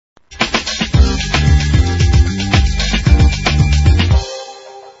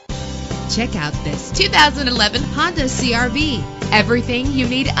Check out this 2011 Honda CR-V. Everything you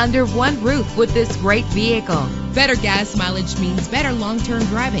need under one roof with this great vehicle. Better gas mileage means better long-term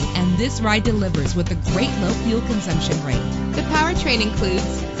driving, and this ride delivers with a great low fuel consumption rate. The powertrain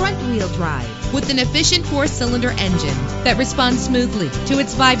includes front-wheel drive with an efficient 4-cylinder engine that responds smoothly to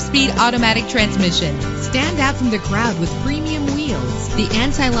its 5-speed automatic transmission. Stand out from the crowd with premium wheels. The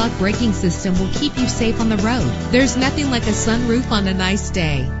anti-lock braking system will keep you safe on the road. There's nothing like a sunroof on a nice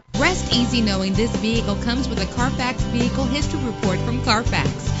day. Rest easy knowing this vehicle comes with a Carfax Vehicle History Report from Carfax,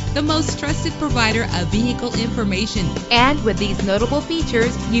 the most trusted provider of vehicle information. And with these notable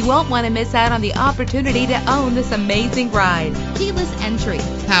features, you won't want to miss out on the opportunity to own this amazing ride. Keyless entry,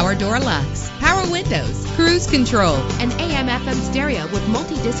 power door locks, power windows, cruise control, an AM/FM stereo with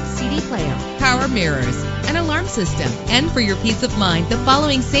multi-disc CD player, power mirrors, an alarm system. And for your peace of mind, the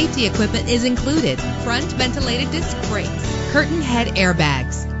following safety equipment is included: front ventilated disc brakes, curtain head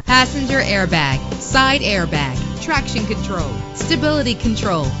airbags, passenger airbag, side airbag, traction control, stability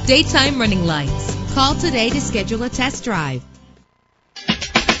control, daytime running lights. Call today to schedule a test drive.